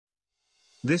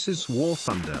This is War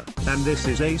Thunder, and this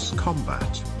is Ace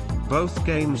Combat. Both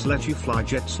games let you fly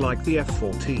jets like the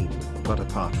F-14, but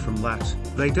apart from that,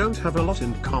 they don't have a lot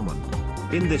in common.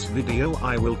 In this video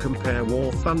I will compare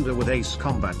War Thunder with Ace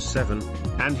Combat 7,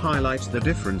 and highlight the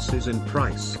differences in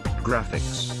price,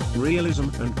 graphics, realism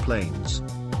and planes.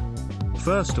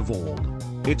 First of all,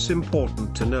 it's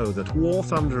important to know that War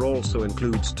Thunder also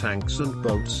includes tanks and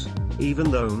boats,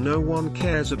 even though no one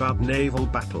cares about naval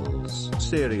battles.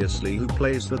 Seriously, who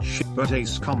plays that shit? But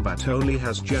Ace Combat only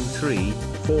has Gen 3,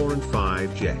 4 and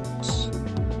 5 jets.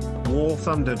 War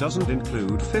Thunder doesn't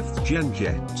include 5th gen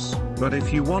jets, but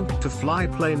if you want to fly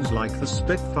planes like the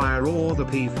Spitfire or the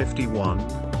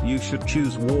P-51, you should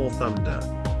choose War Thunder.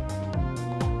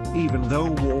 Even though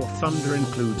War Thunder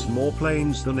includes more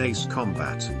planes than Ace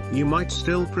Combat, you might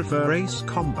still prefer Ace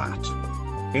Combat.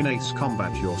 In Ace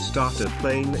Combat your starter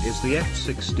plane is the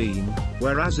F-16,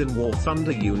 whereas in War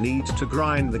Thunder you need to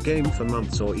grind the game for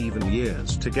months or even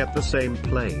years to get the same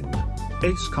plane.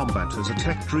 Ace Combat has a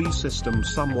tech tree system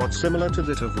somewhat similar to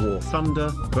that of War Thunder,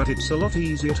 but it's a lot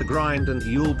easier to grind and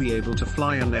you'll be able to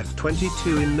fly an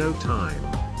F-22 in no time.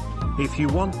 If you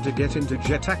want to get into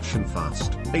jet action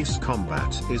fast, Ace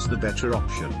Combat is the better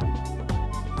option.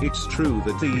 It's true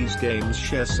that these games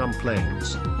share some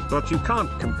planes, but you can't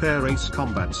compare Ace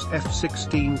Combat's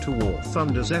F-16 to War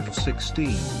Thunder's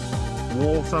F-16.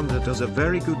 War Thunder does a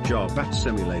very good job at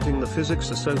simulating the physics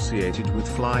associated with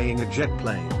flying a jet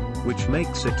plane, which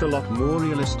makes it a lot more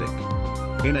realistic.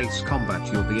 In Ace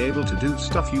Combat you'll be able to do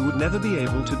stuff you would never be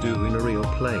able to do in a real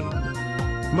plane.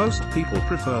 Most people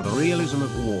prefer the realism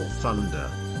of War Thunder.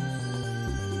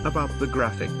 About the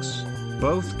graphics,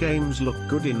 both games look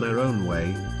good in their own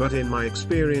way, but in my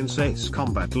experience Ace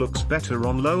Combat looks better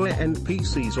on lower-end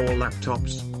PCs or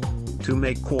laptops. To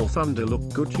make War Thunder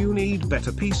look good you need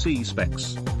better PC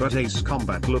specs, but Ace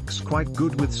Combat looks quite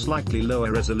good with slightly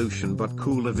lower resolution but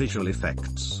cooler visual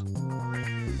effects.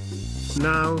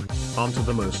 Now, onto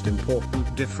the most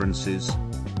important differences.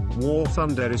 War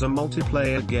Thunder is a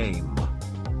multiplayer game.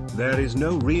 There is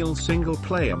no real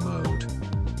single-player mode.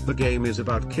 The game is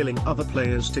about killing other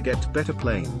players to get better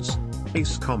planes.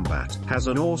 Ace Combat has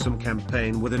an awesome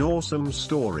campaign with an awesome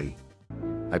story.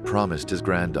 I promised his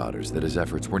granddaughters that his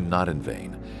efforts were not in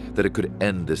vain, that it could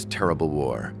end this terrible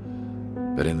war.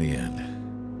 But in the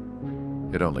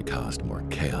end, it only caused more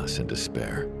chaos and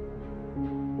despair.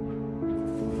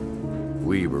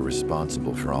 We were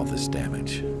responsible for all this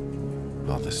damage,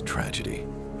 all this tragedy.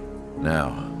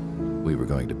 Now, we were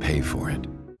going to pay for it.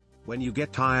 When you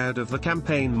get tired of the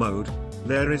campaign mode,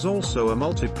 there is also a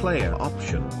multiplayer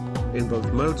option. In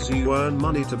both modes you earn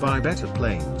money to buy better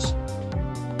planes.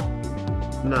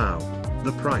 Now,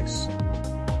 the price.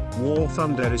 War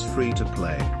Thunder is free to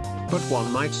play. But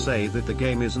one might say that the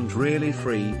game isn't really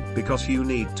free, because you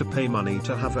need to pay money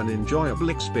to have an enjoyable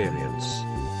experience.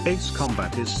 Ace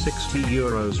Combat is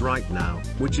 €60 right now,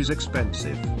 which is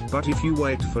expensive, but if you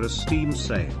wait for a Steam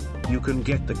sale, you can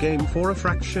get the game for a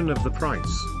fraction of the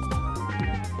price.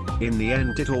 In the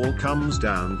end it all comes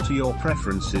down to your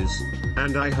preferences,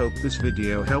 and I hope this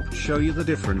video helped show you the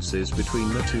differences between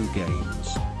the two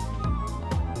games.